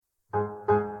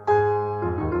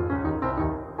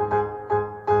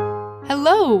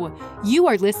Hello! You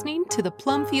are listening to the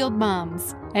Plumfield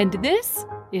Moms, and this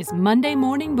is Monday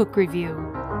Morning Book Review.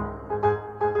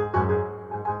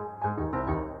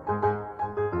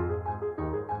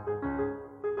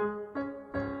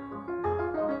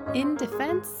 In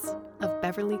Defense of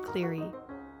Beverly Cleary,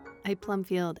 a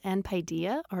Plumfield and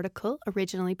Paideia article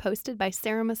originally posted by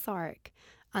Sarah Masaryk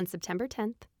on September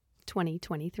 10th,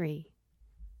 2023.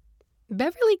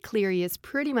 Beverly Cleary is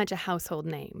pretty much a household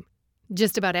name.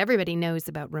 Just about everybody knows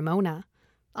about Ramona,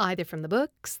 either from the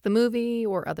books, the movie,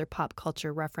 or other pop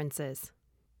culture references.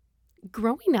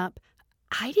 Growing up,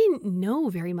 I didn't know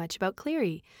very much about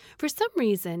Cleary. For some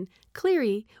reason,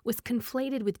 Cleary was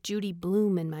conflated with Judy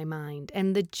Blume in my mind,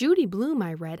 and the Judy Blume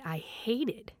I read I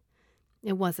hated.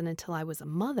 It wasn't until I was a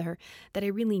mother that I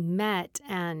really met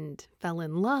and fell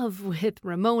in love with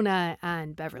Ramona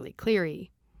and Beverly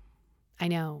Cleary. I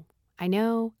know.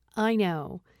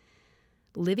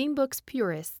 Living books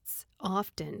purists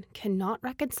often cannot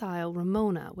reconcile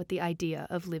Ramona with the idea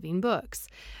of living books.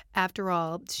 After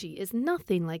all, she is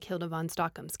nothing like Hilda von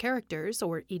Stockham's characters,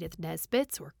 or Edith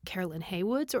Nesbit's, or Carolyn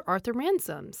Haywood's, or Arthur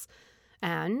Ransom's.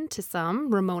 And to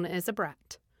some, Ramona is a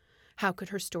brat. How could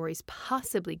her stories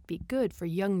possibly be good for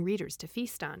young readers to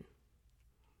feast on?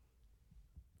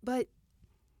 But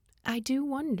I do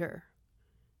wonder,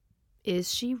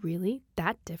 is she really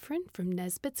that different from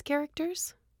Nesbit's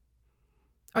characters?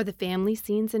 Are the family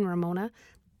scenes in Ramona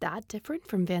that different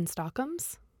from Van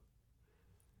Stockham's?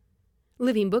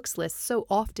 Living Books lists so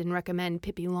often recommend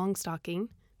Pippi Longstocking,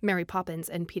 Mary Poppins,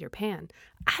 and Peter Pan.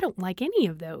 I don't like any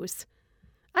of those.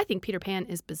 I think Peter Pan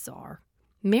is bizarre.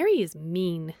 Mary is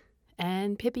mean,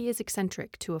 and Pippi is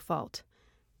eccentric to a fault.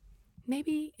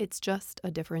 Maybe it's just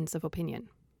a difference of opinion.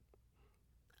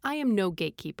 I am no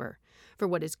gatekeeper for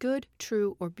what is good,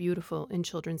 true, or beautiful in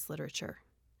children's literature.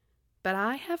 But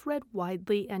I have read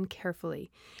widely and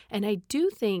carefully, and I do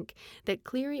think that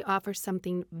Cleary offers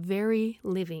something very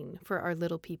living for our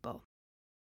little people.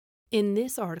 In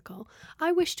this article,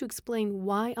 I wish to explain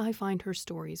why I find her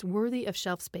stories worthy of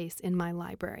shelf space in my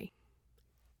library.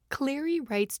 Cleary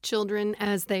writes children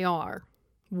as they are,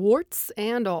 warts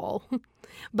and all.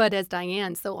 But as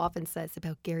Diane so often says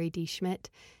about Gary D. Schmidt,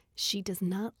 she does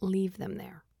not leave them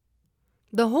there.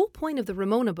 The whole point of the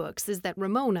Ramona books is that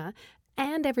Ramona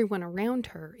and everyone around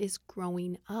her is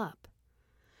growing up.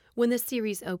 When the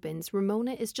series opens,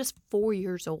 Ramona is just 4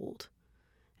 years old.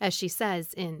 As she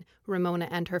says in Ramona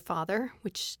and Her Father,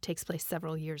 which takes place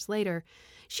several years later,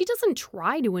 she doesn't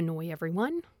try to annoy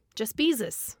everyone, just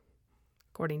Beezus.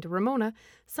 According to Ramona,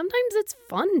 sometimes it's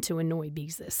fun to annoy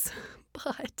Beezus,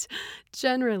 but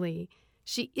generally,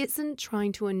 she isn't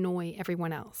trying to annoy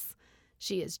everyone else.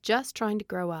 She is just trying to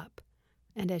grow up.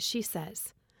 And as she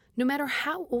says, no matter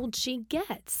how old she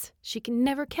gets, she can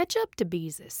never catch up to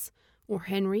Beezus, or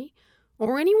Henry,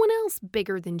 or anyone else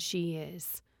bigger than she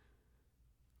is.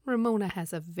 Ramona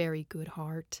has a very good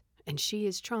heart, and she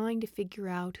is trying to figure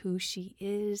out who she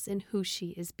is and who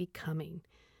she is becoming.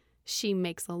 She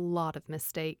makes a lot of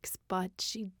mistakes, but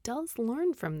she does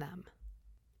learn from them.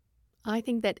 I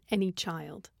think that any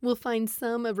child will find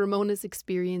some of Ramona's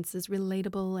experiences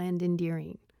relatable and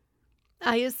endearing.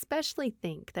 I especially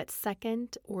think that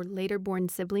second or later-born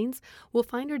siblings will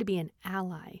find her to be an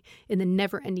ally in the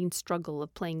never-ending struggle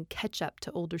of playing catch-up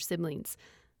to older siblings,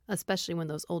 especially when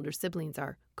those older siblings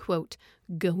are, quote,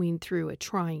 going through a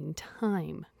trying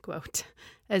time, quote,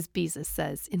 as Beezus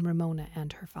says in Ramona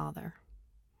and Her Father.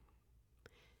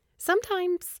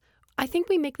 Sometimes I think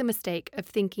we make the mistake of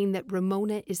thinking that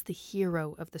Ramona is the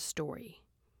hero of the story.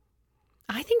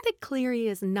 I think that Cleary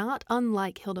is not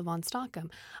unlike Hilda von Stockham.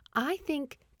 I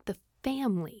think the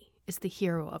family is the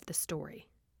hero of the story.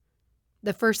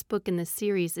 The first book in the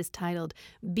series is titled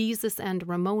Beezus and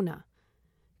Ramona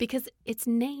because it's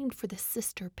named for the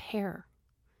sister pair.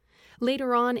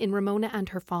 Later on in Ramona and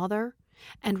Her Father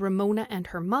and Ramona and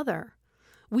Her Mother,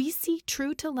 we see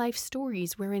true-to-life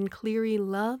stories wherein Cleary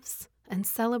loves and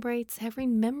celebrates every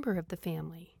member of the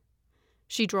family.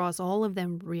 She draws all of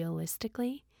them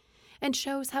realistically and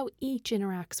shows how each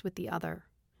interacts with the other.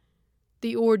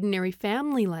 The ordinary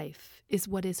family life is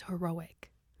what is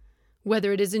heroic.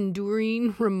 Whether it is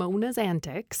enduring Ramona's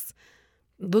antics,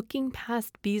 looking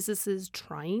past Beezus's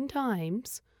trying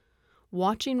times,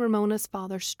 watching Ramona's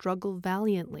father struggle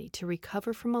valiantly to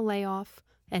recover from a layoff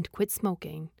and quit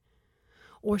smoking,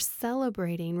 or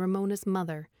celebrating Ramona's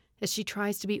mother as she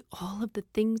tries to be all of the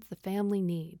things the family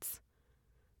needs.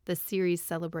 The series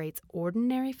celebrates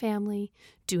ordinary family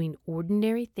doing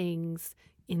ordinary things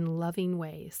in loving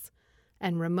ways,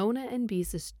 and Ramona and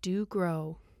Beezus do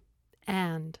grow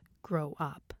and grow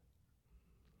up.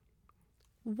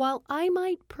 While I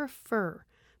might prefer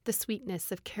the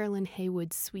sweetness of Carolyn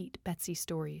Haywood's sweet Betsy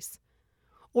stories,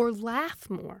 or laugh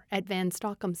more at Van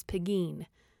Stockham's Pegeen.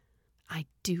 I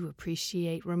do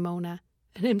appreciate Ramona,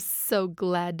 and am so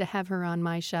glad to have her on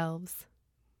my shelves.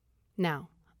 Now,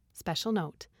 special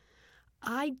note,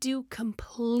 I do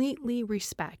completely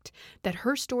respect that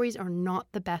her stories are not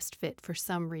the best fit for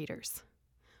some readers.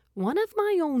 One of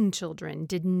my own children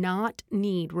did not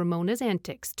need Ramona's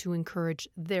antics to encourage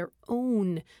their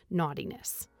own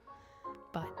naughtiness.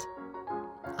 But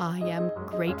I am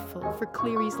grateful for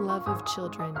Cleary's love of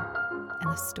children and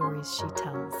the stories she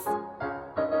tells.